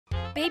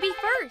Baby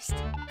First.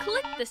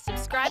 Click the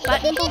subscribe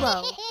button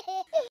below.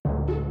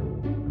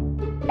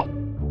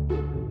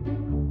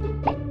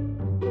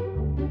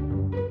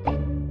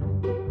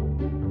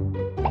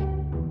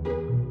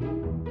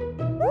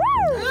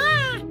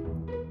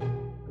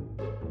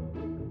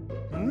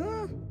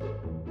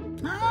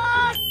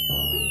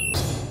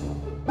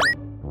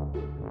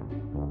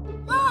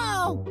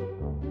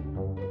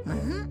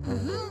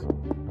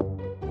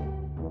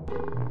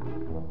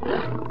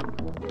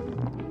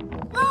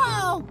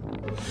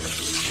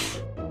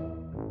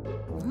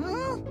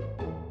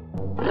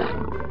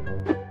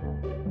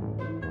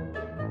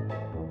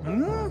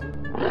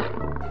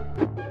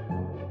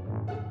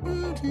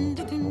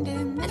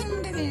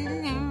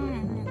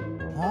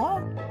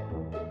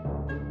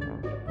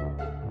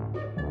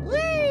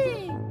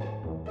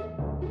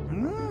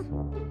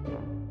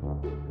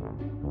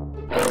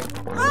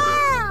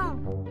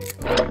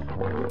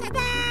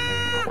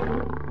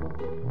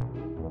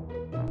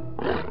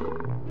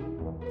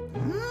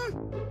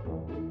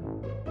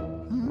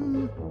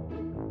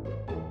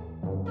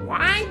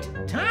 White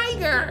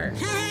tiger!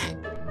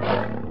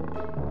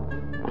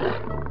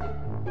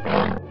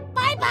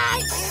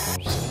 Bye-bye!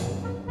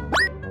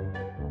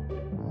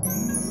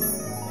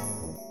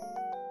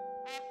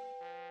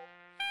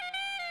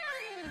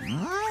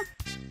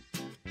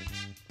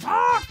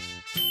 Ah!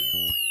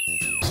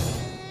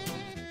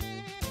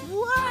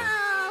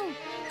 Wow!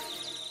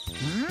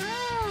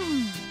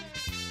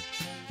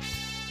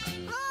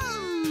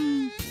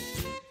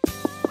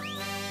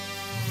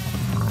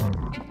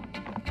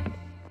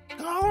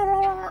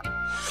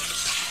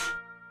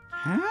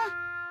 Huh?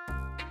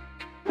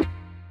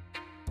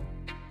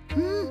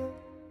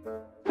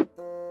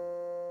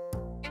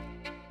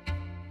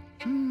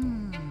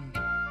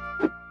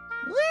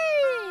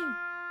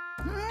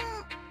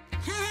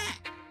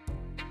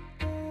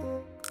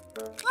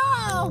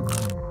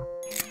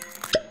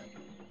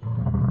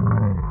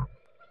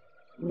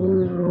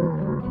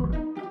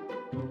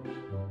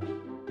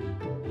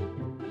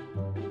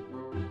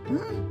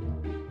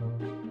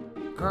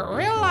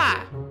 Gorilla!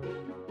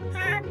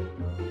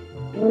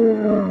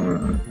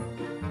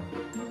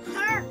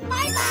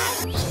 Bye-bye!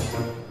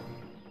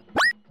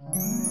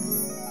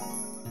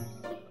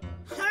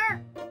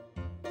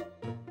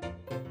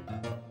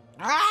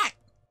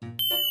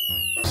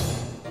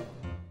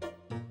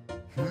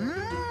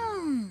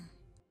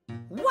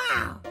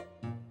 Wow!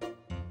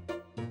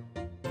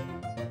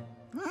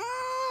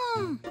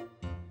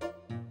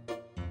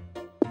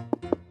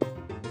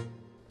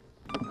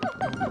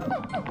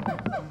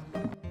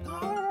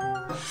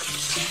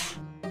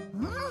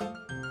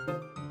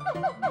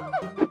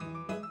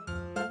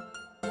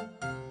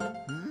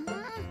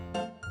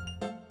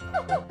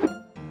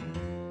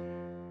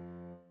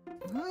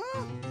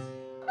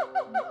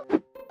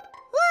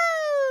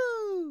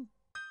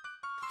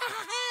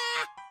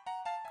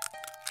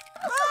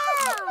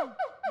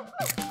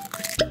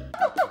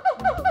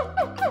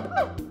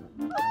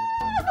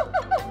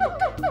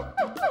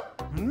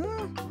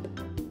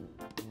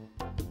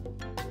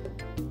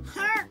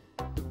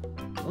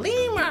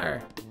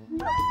 Lemur!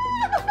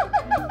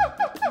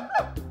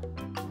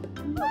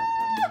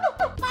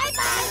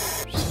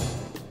 Bye-bye!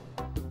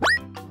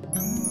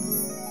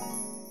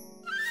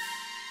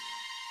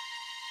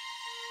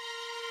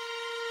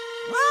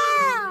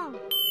 Wow!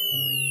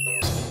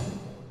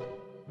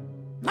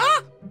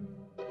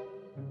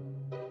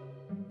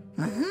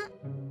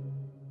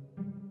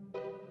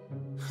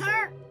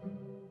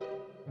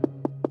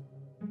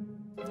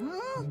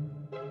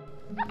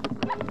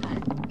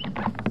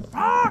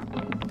 Ah!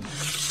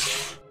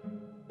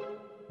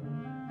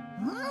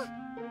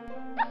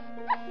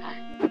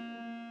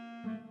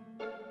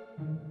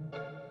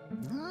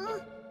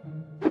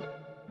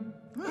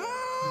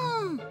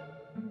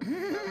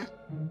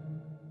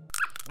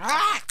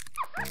 Ah!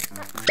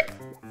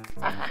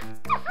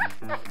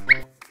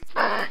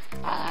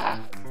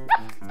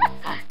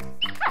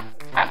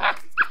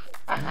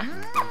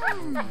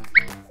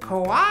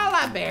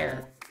 Koala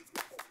bear!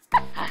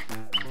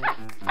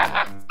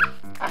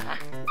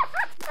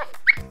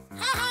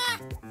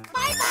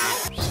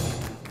 Bye-bye!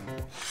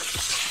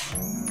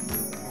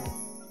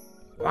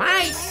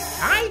 White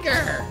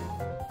tiger!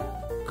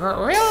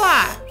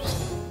 Gorilla!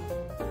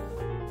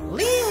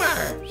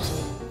 Lemur!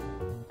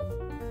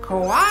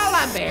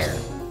 Koala bear!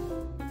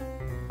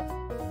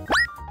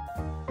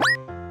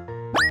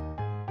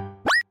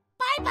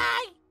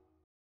 Bye-bye!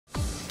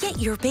 Get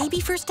your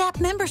BabyFirst app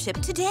membership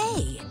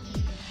today.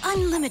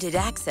 Unlimited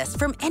access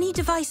from any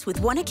device with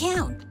one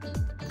account.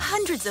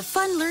 Hundreds of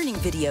fun learning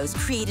videos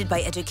created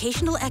by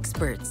educational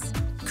experts.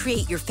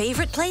 Create your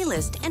favorite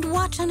playlist and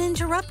watch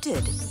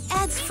uninterrupted.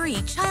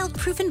 Ads-free,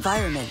 child-proof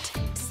environment.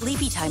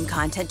 Sleepy time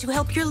content to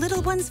help your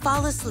little ones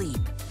fall asleep.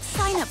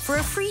 Sign up for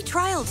a free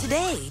trial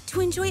today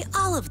to enjoy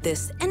all of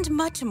this and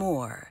much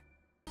more.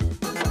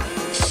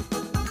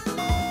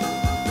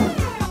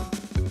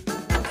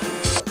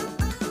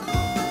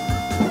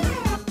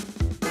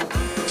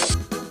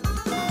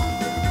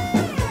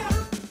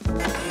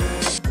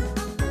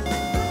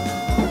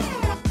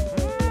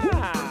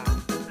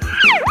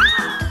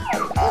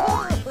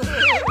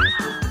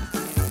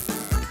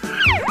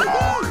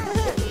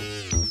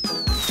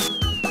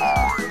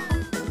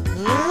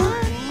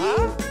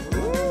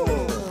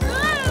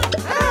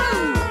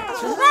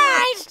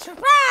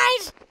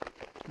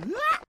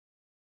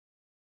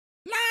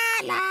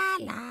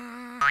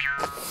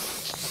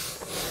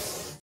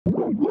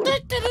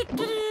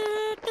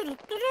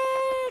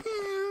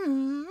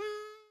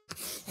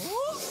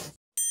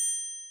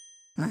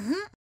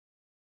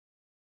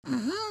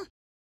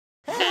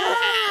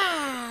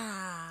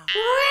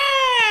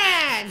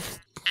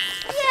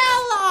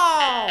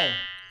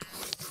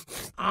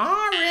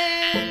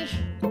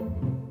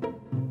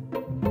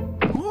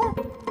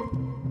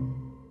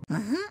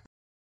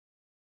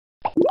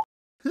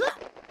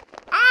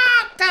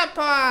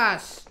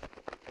 Octopus!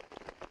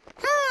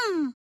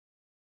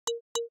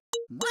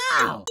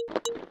 Wow!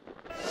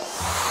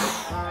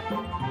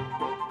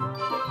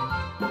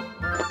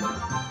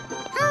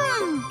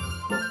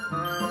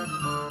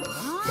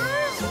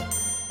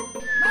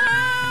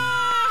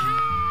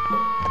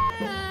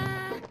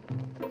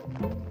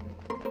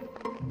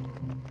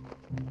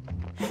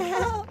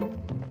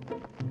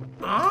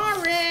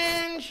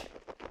 Orange!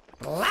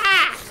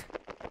 Black!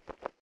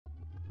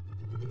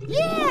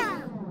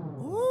 Yeah!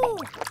 Ooh!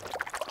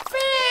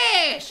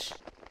 Fish!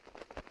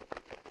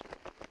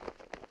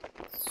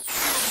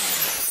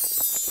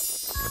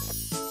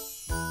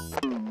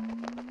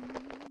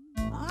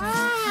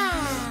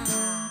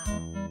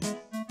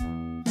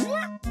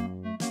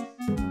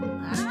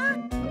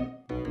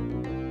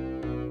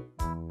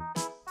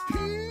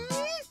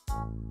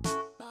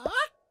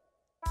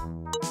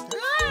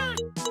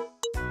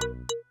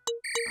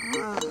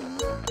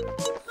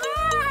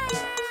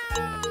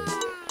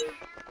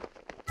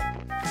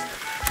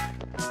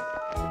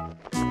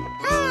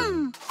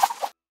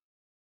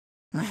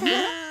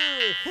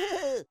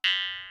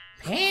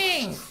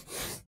 Pink!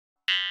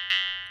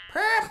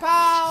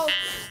 Purple!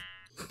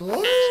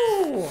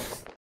 Blue!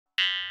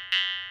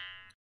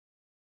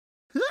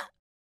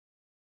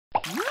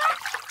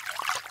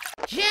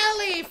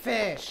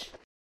 Jellyfish!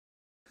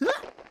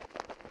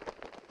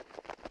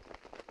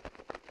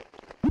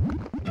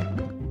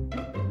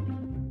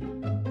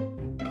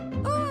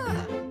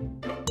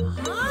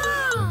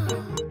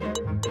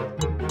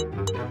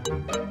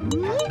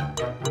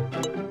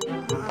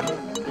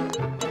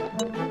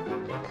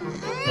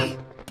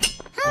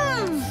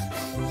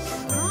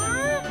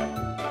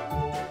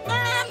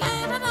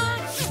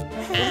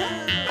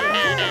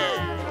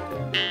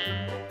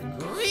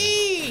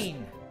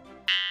 Green!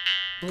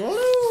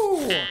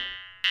 Blue!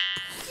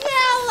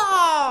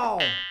 Yellow!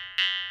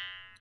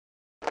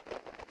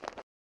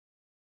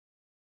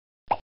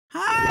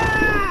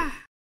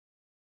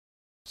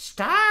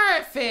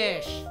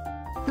 Starfish!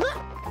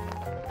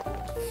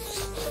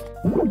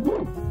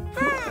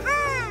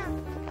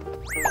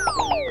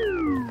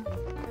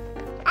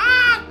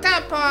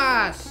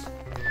 Octopus!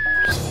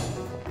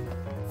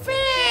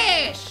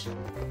 Fish!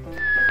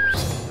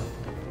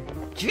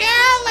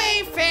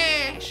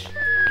 Jellyfish!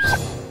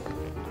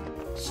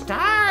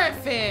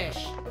 Starfish!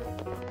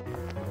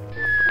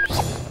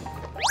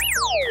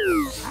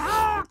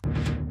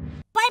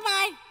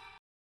 Bye-bye!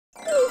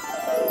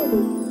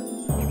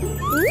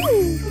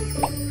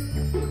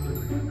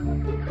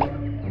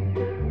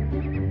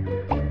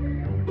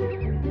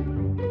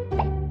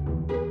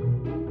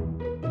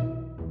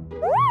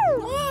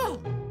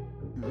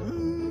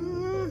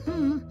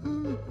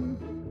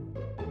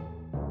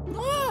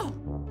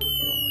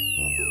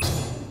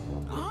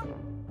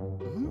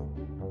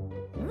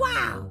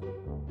 Wow!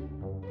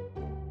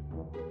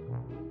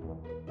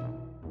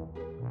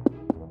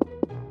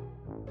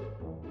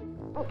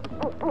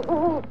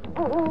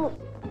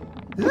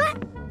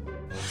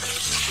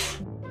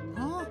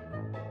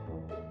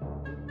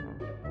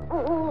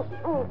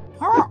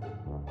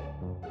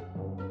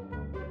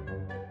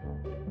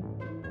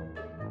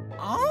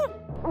 Ow!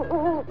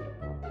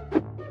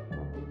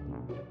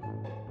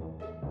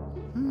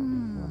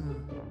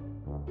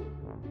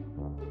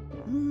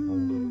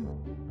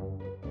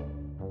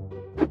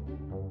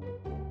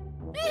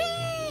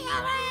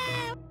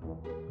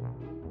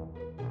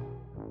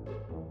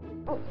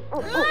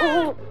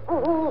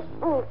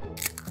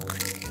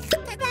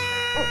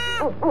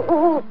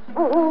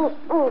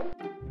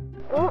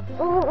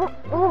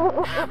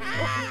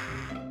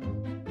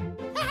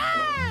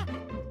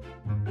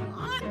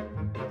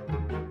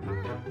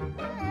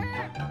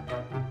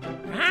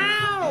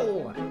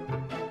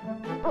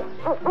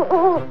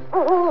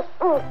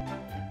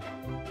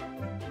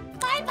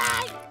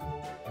 Bye-bye!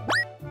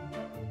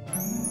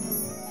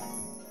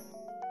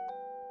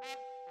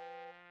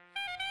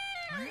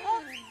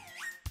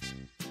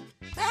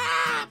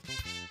 Ah!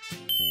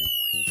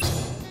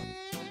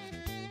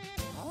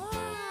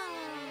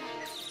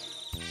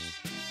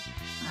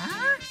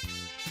 Huh?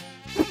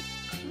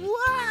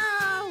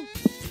 Wow!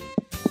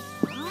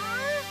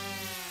 Huh?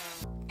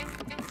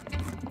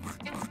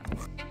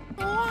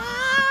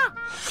 Ah!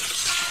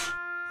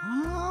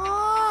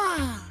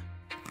 Ah!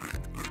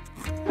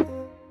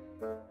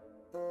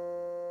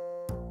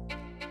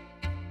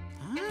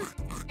 Huh?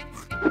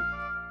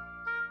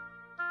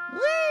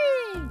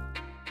 Whee!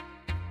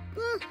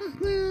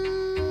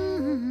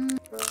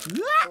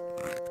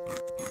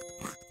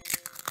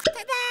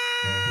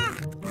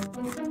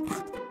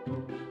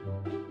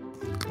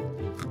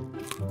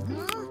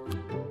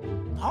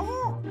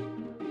 Oh!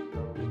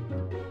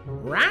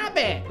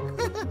 Rabbit!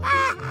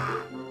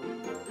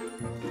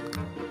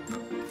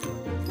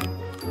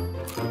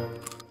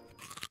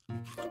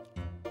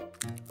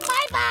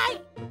 Bye-bye!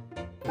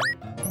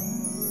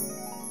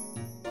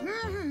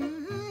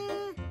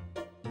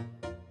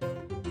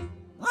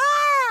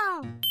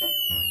 Wow!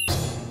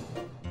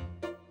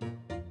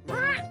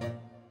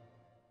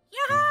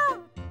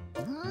 Yoo-hoo!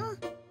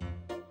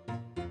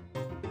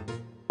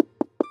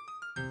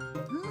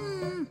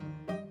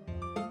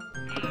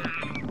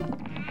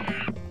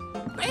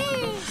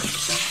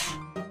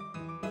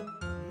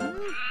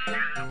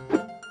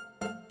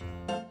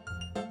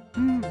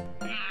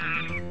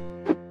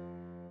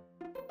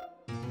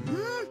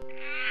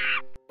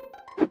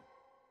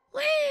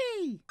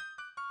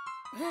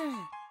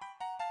 Wow!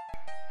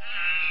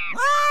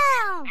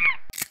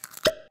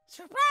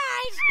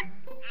 Surprise!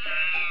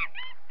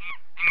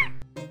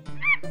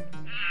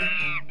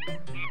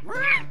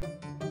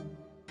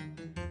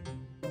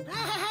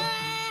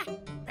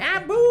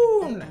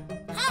 Baboon.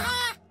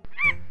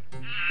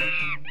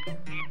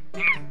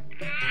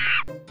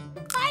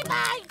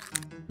 Bye-bye!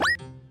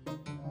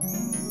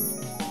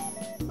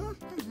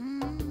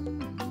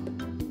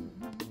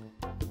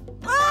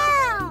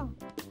 Wow!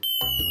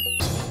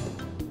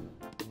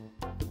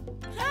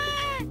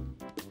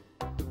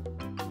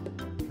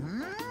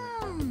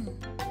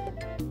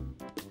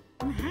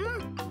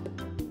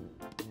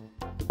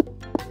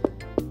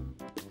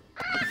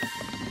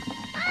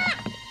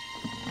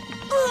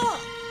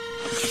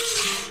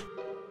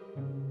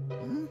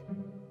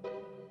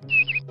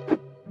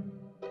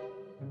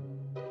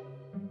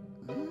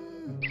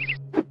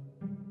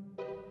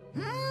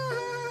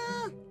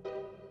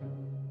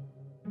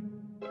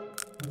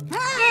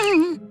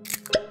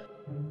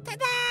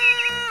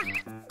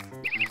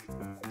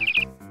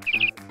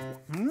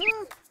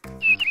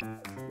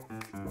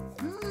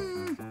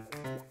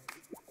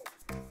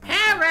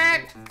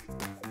 Parrot.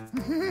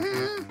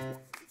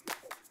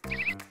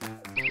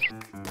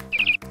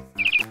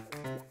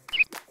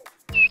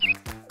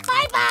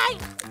 Bye-bye!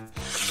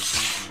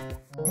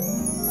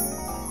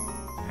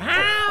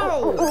 Ow.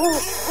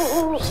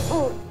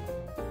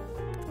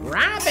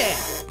 Rabbit.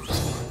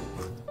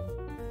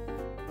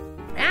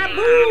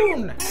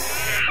 Baboon.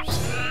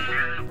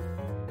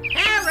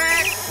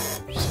 Parrot.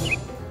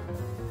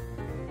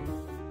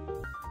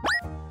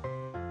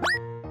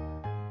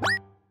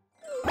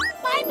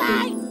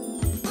 Bye-bye!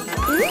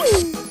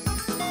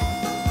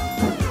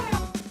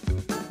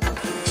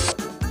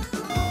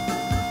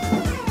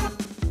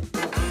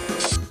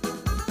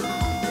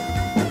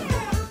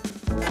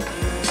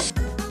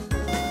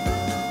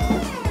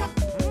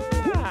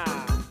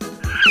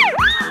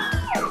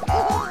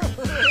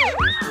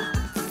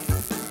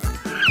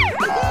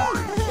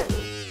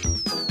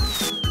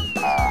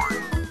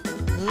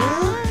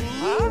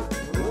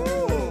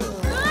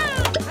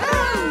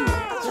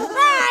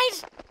 Surprise!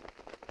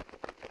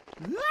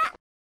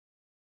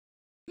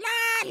 La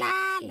la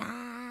la.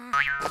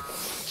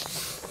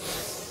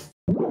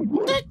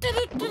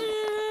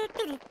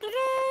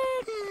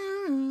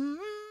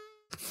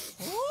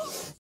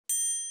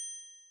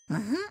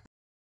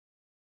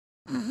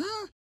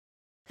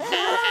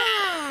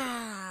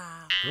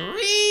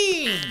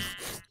 Green.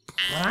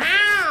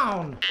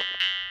 Brown.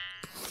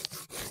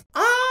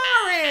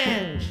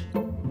 Orange.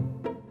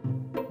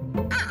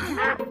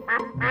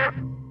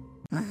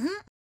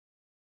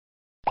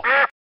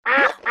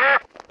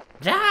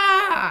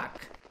 Duck.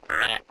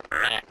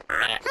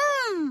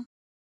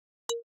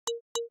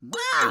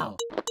 Wow!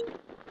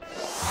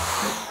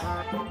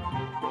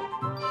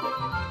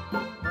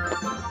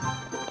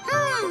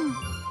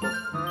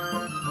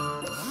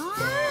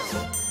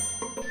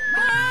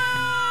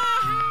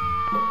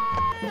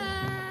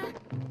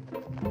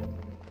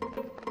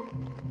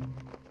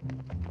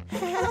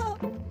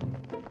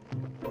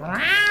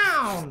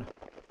 Brown.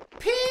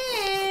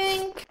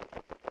 Pink.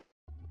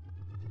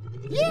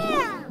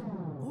 Yeah!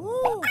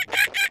 Ooh.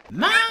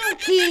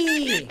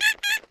 Monkey.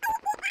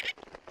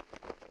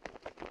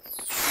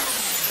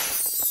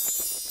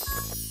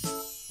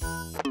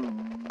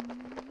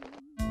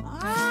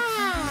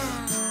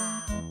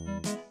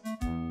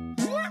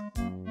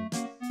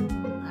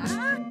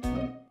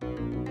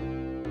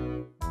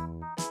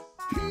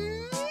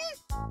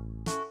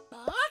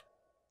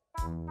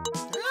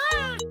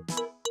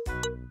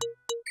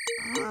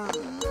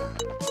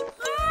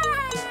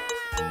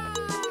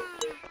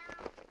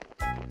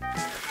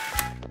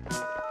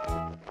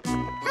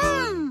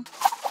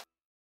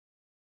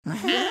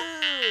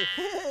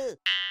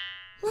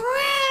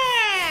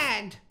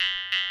 Red.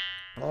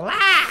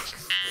 Black.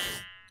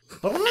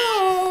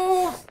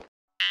 Blue.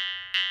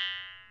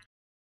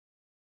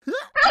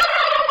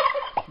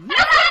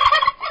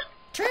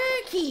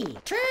 Turkey.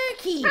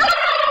 Turkey.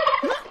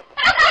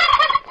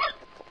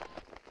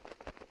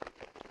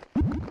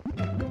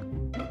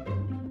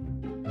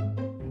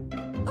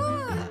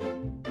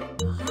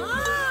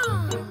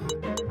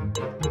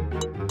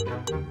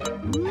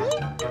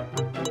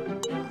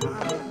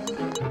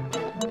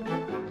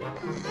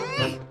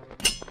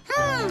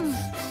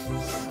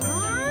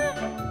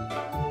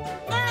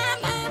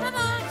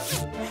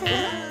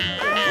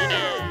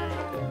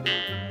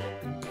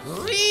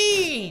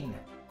 Green.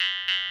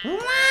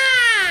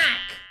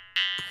 Black.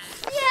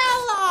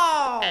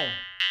 Yellow.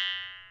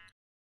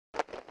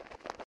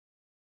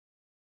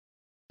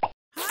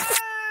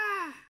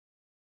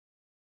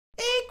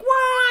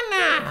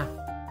 Iguana.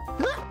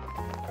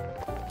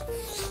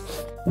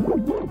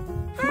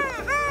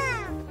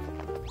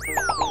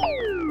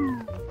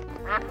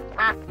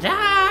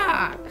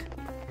 Duck.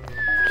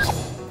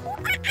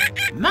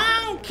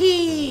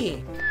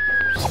 Monkey.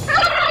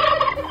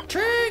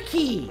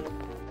 Turkey.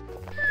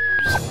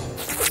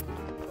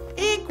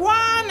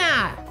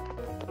 Iguana.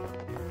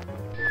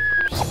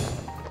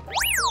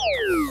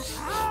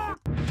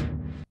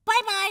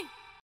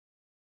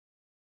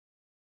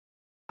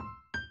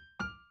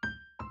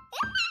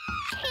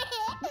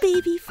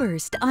 Baby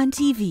First on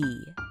TV.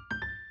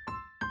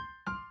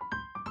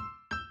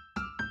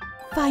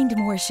 Find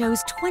more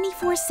shows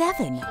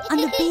 24/7 on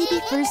the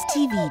BabyFirst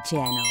TV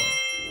channel.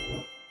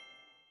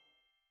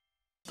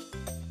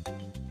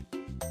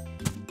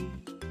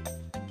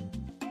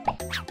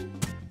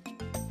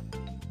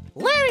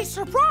 Larry's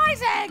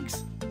surprise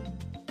eggs!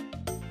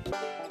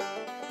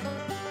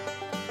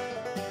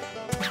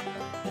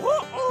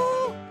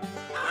 Uh-oh!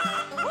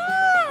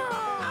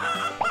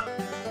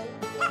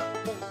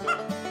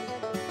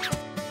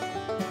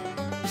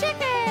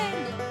 Chicken!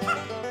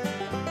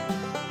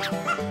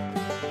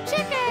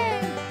 Chicken!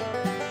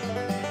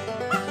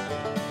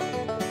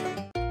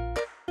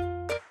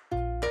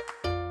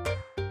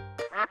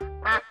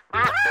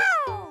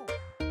 Uh-oh!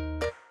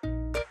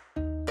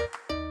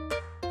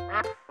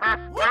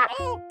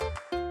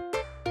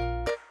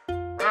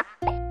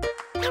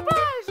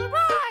 Surprise!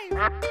 Surprise!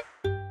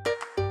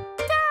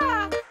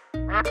 Duck!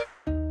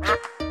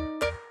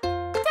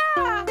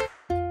 Duck!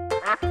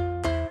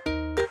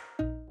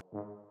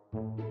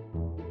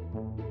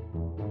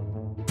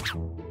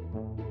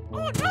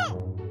 Oh no!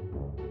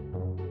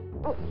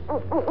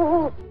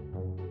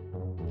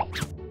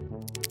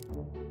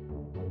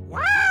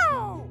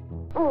 Wow!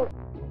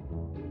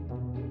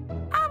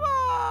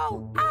 Owl!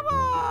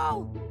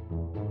 Owl!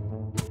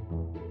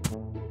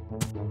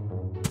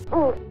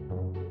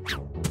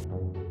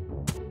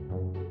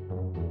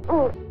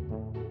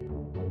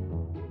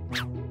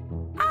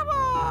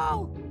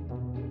 Owl!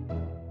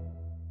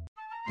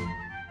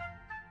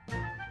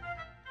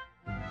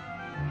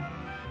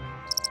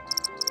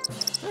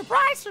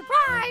 Surprise!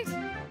 Surprise!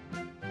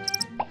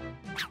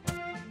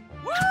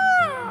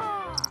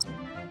 Whoa!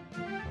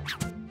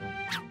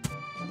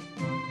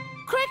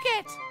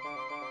 Cricket!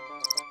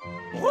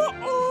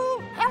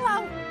 Uh-oh! Hello!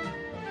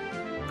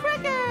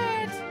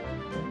 Cricket!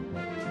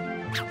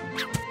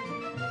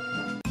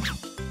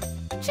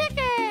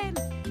 Chicken!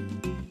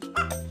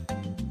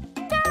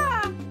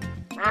 Duck!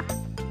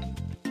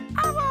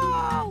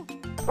 Owl!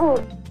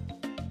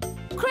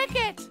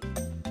 Cricket!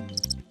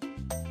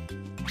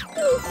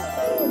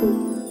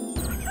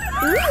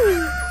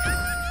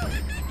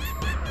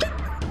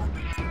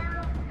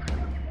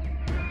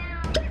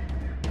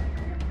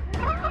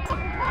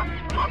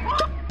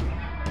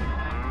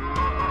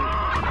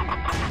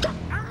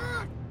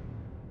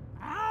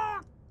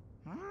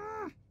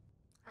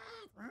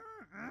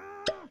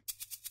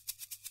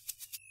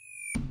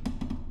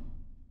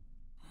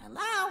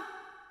 Hello?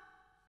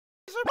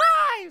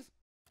 Surprise!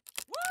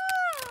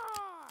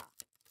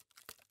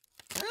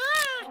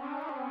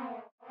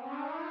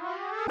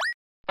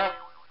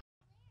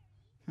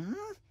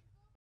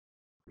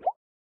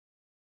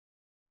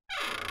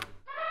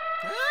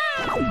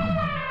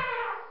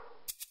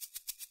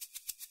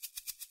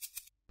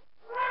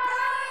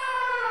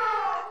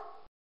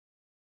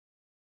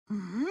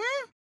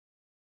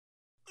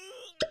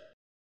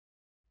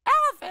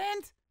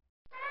 Elephant?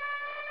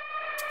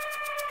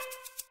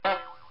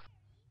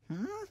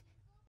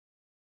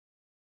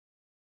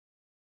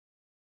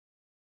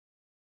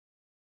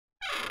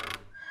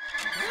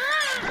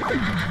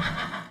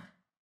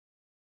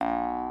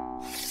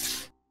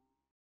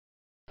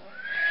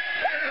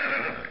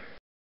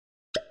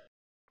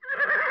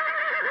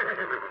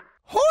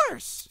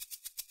 Horse!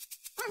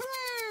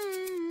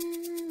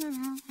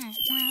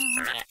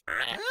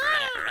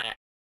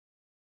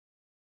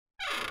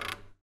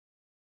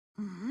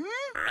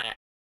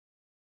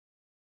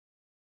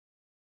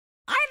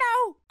 I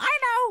know! I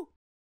know!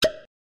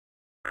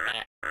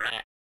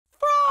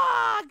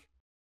 Frog!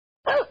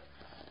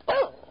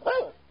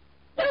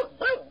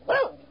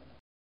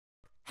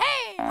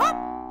 Hey, hop!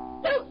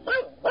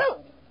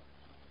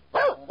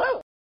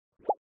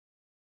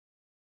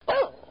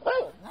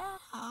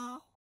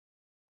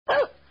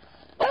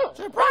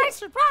 Surprise,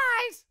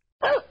 surprise!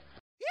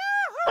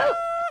 Yoo-hoo!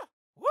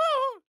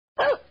 Woo!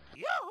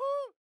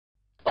 Yoo-hoo!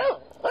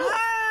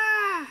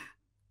 Ah!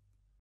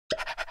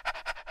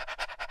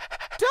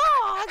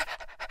 Dog!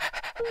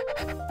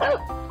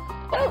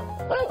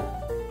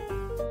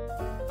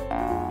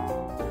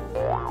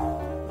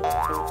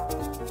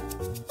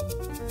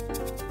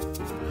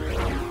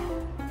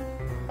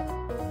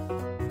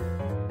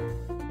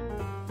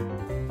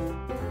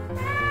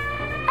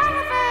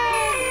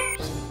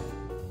 Elephant!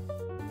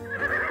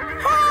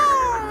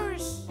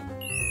 Horse!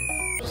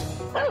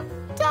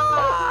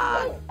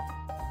 Dog!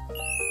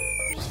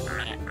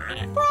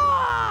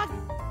 Frog!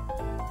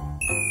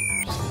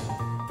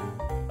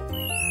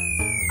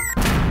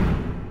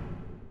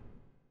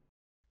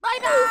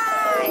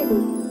 Bye-bye!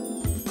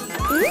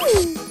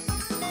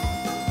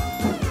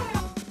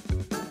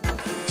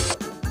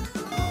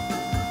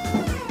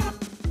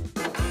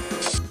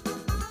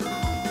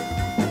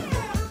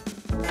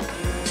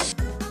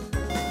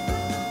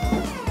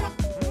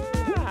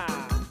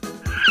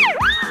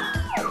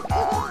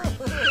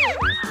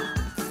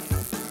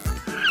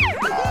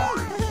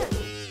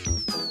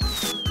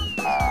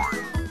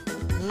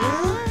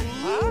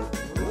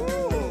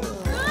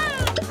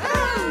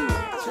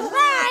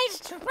 Surprise!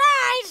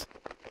 Surprise!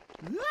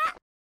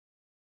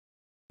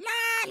 La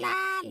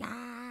la la.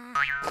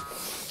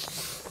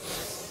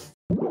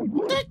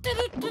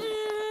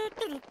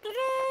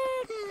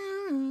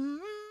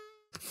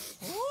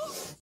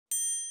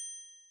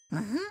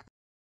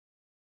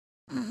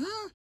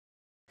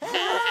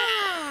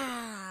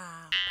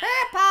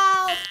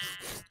 Purple.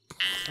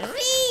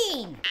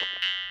 Green.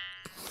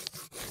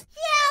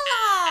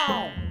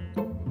 Yellow.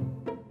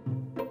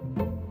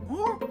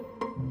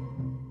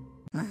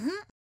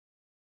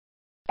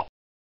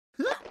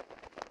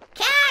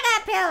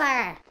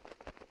 Caterpillar.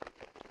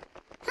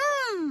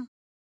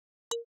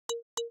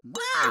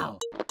 Wow.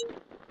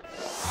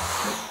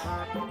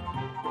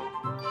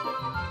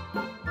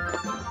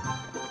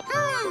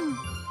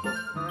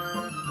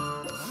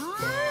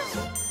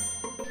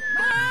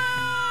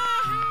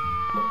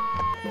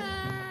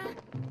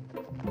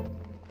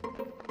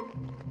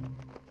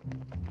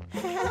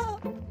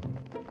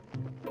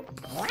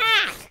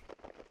 Black.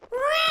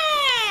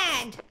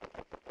 Red.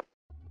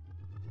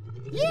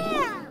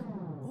 Yeah.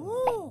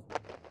 Ooh.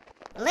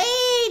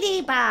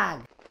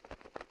 Ladybug.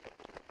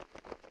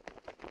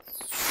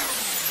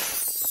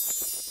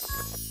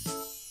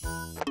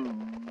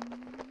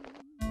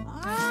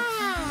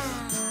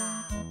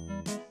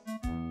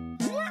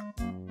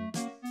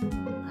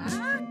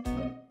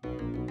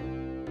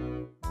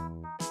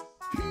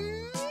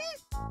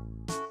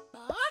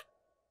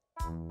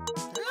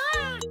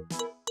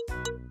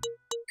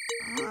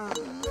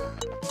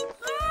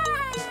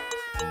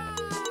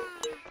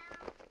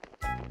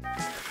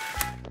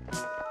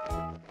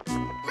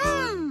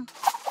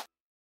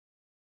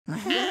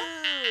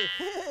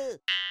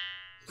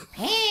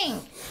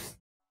 Pink.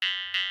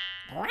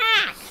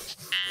 Black.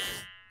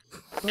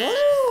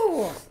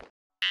 Blue.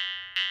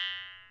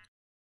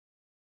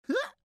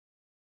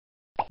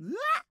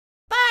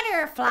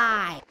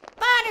 Butterfly.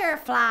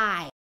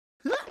 Butterfly.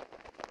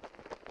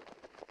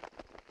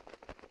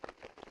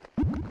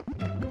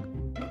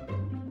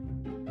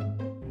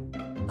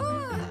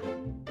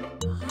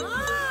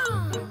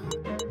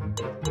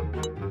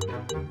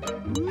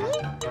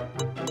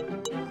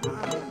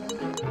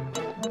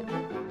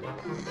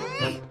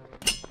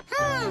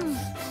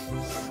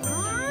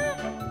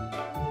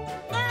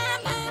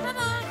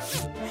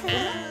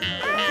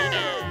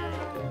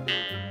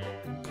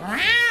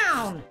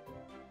 Brown.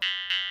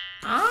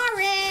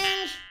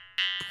 Orange.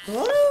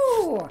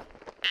 Blue.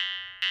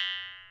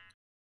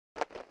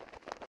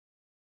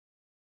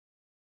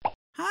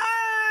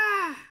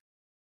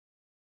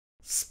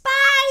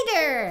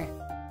 Spider.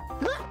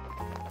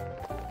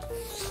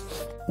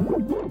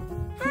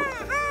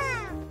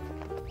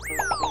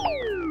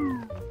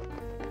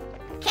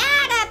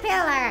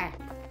 Caterpillar.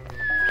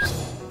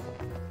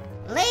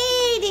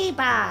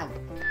 Ladybug.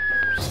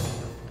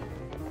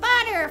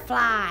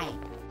 Butterfly.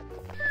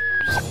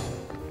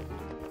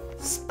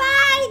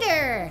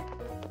 Spider.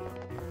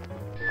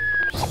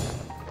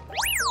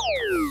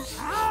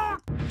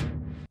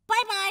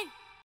 Bye-bye.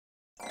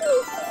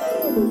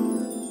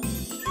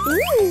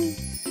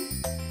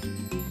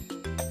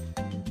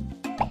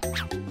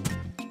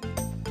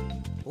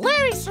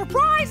 Larry's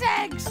surprise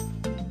eggs.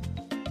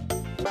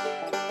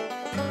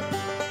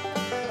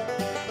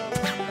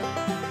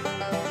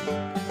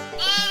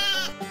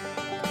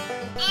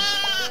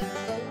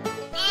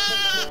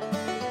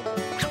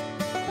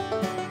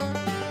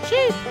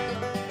 Sheep.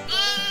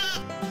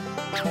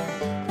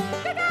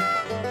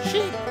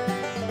 Sheep.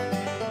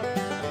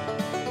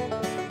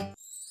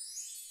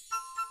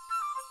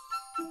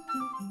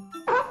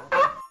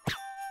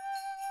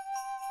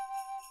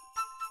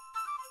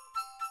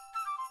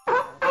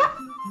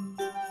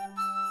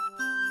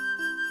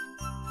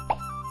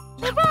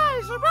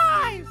 Surprise!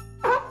 Surprise!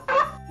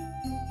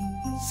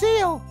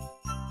 Seal.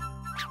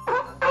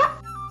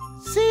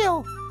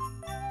 Seal.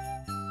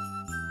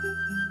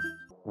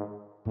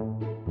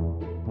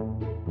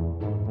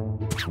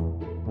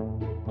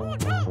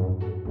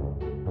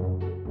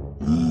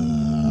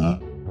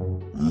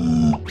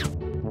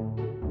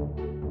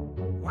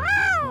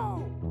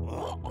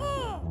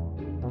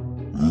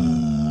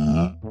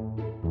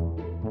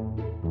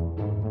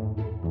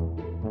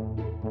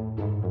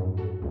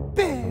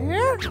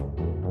 Bear?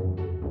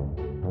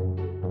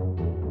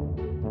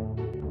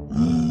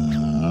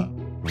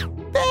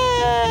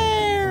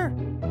 Bear!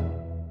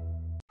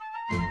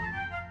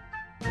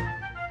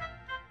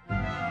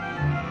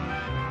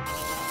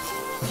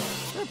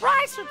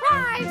 Surprise,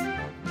 surprise!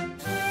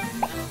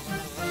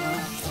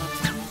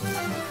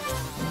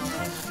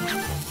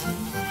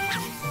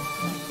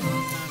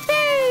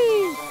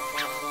 Bee!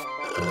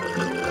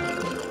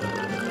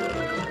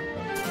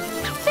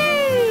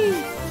 Bee!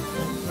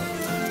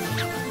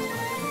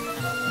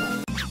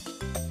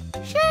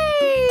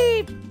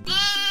 Sheep!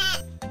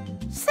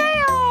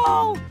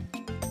 Sail!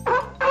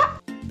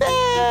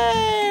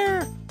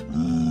 Bear!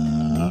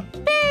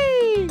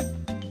 Bee!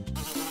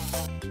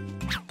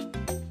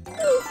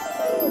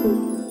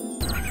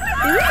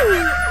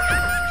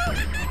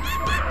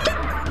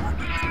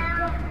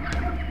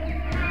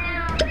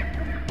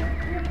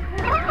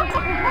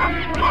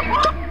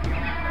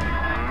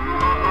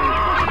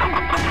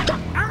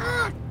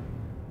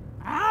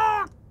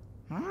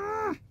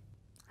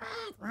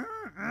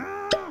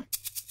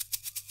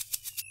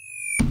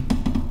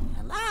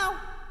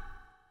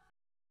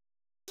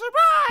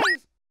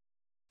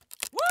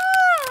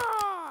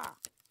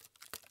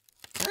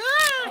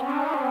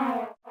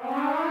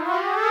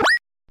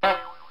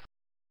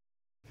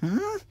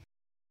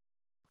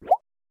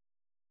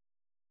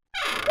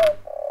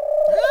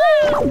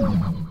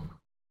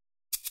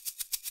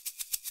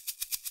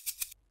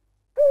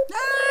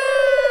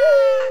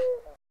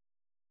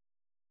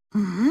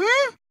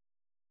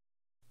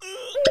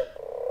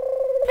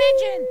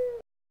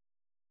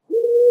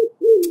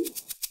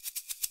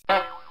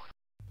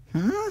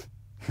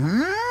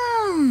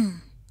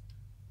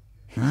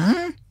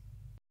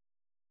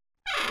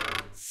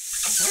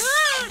 Snake!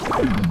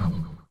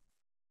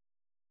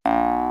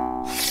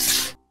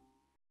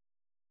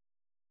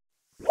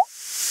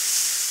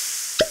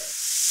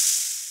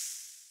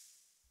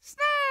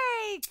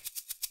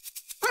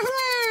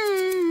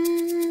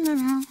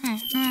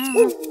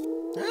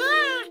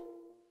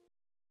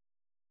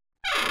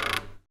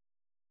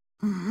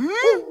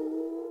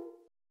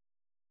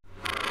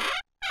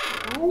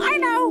 I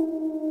know!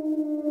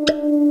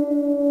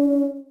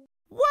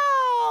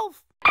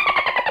 Wolf!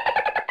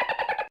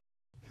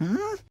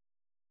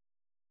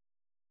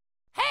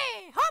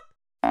 Hey, hop!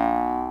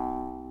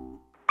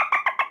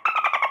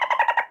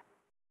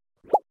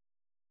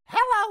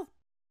 Hello!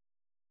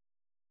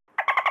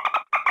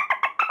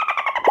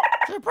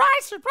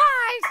 Surprise,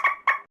 surprise!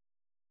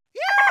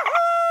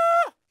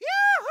 Yoo-hoo!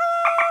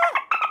 Yoo-hoo!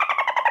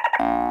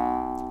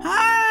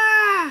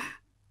 Ah!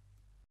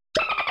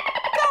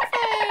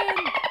 Dolphin!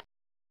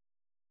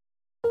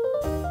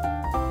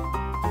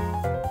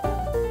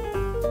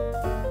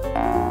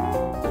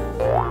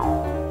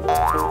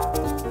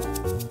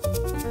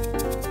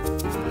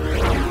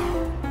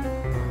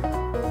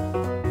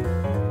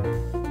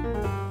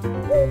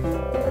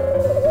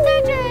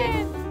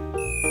 Pigeon!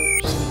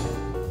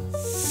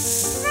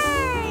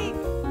 Snake!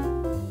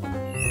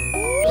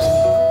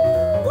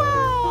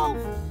 Wolf!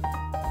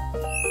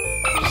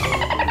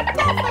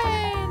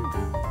 Dolphin!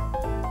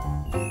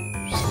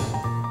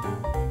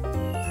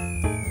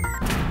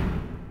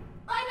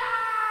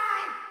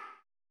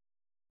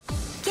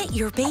 Get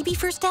your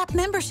BabyFirst app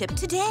membership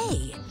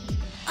today.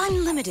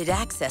 Unlimited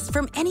access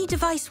from any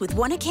device with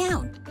one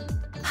account.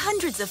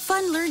 Hundreds of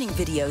fun learning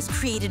videos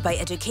created by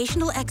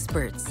educational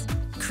experts.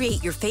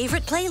 Create your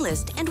favorite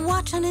playlist and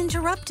watch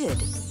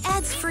uninterrupted.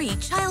 Ads-free,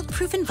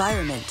 child-proof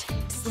environment.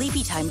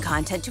 Sleepy time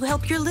content to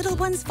help your little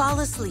ones fall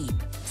asleep.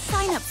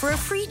 Sign up for a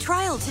free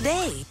trial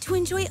today to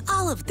enjoy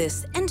all of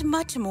this and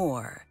much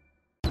more.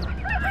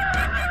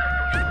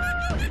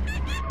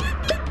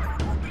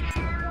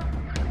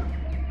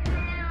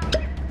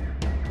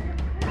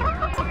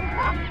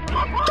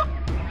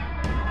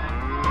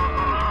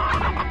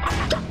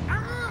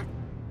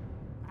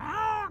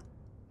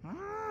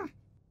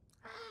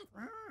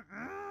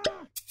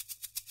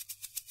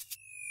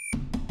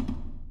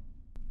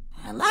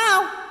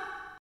 Hello?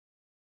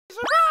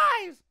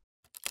 Surprise!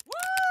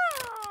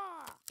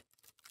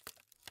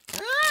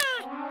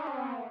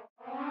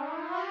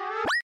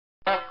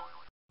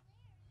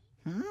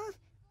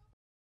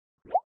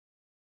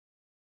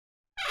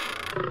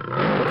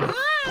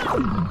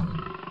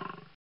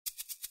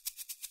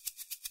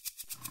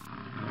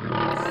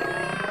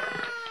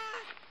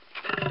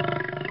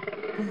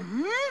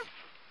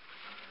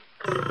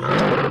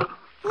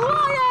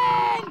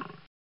 Lion!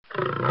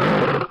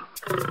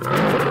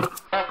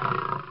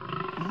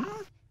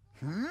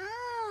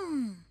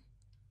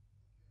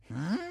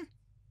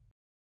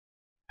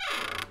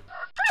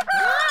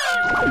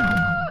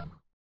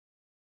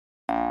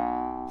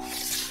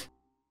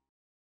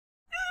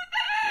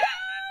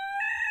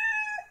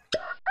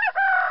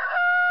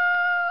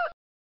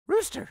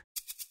 Rooster.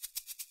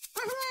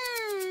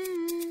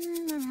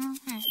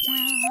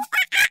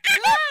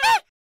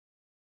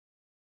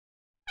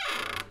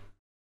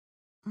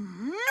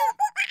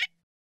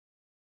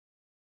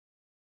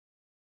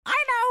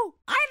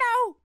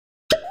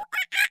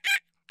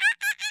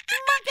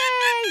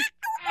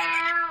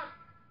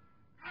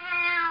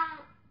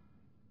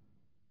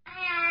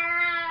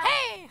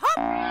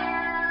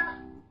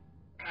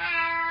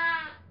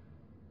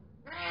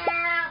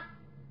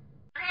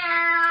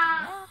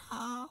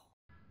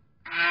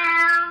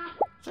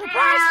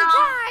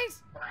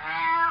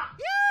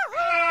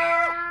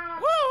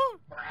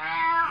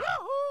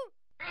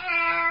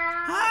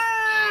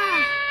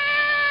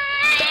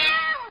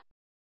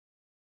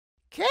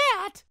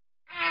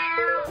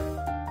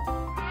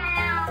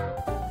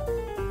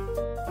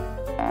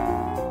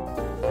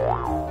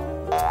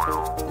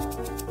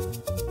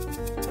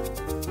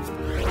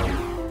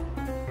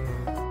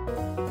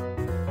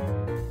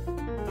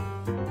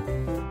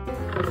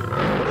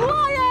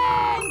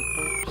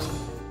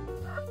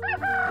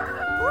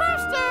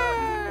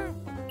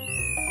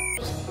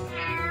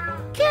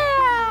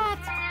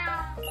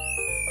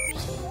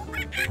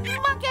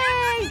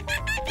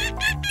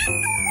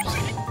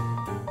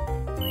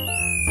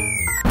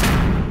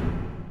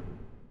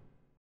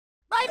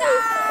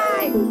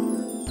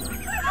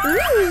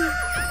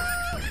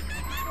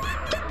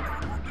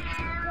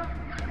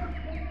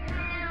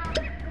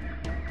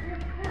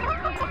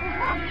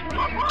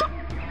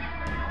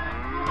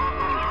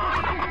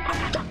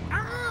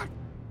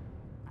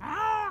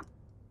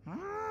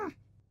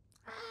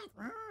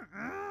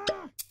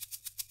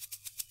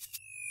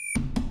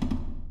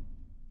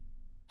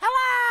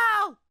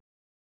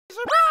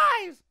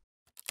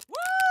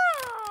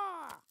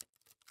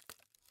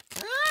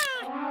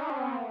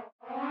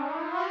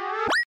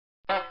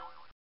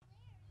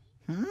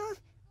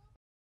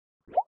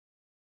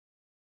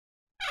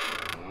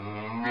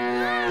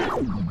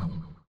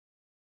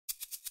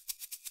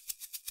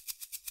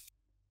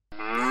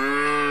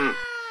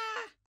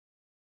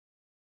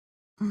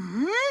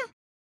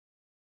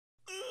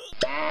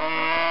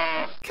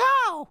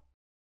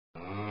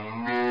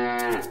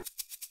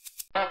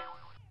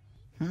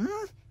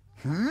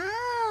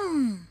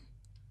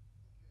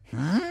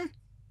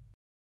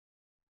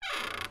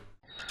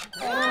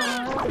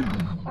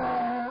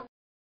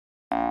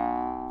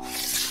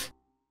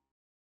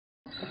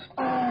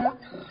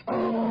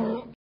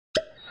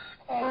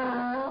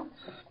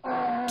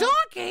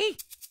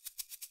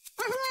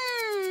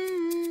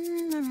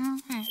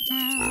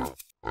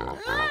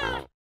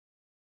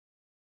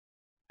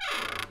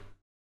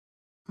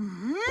 I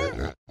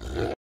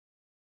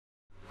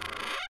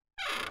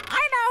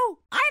know!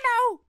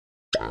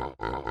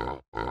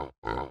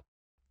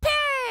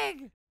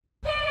 Pig!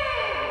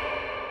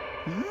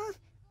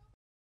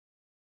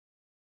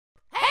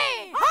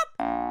 Hey, hop!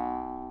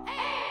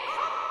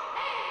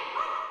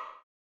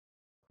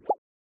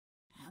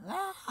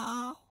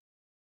 Hello?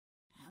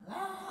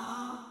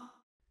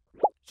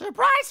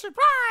 Surprise,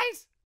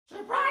 surprise!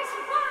 Surprise,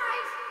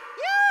 surprise!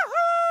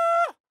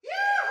 Yoo-hoo!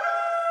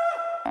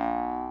 Yoo-hoo!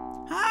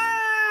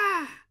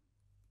 Ah!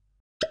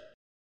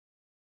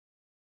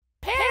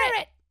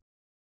 Parrot!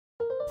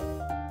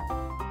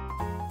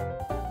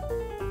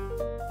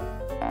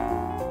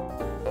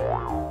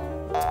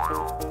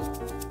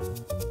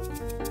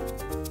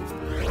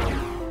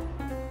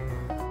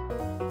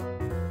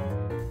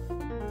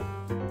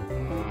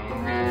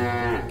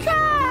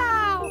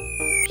 Cow!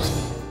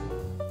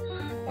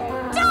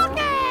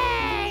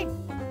 Donkey!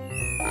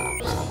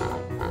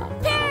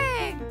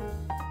 Pig!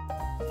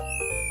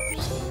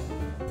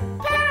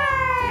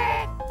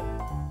 Parrot!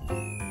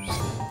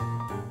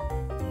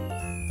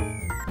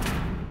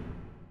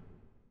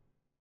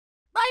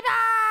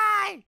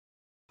 Bye-bye!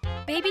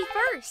 Baby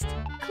First.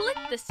 Click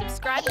the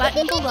subscribe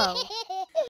button below.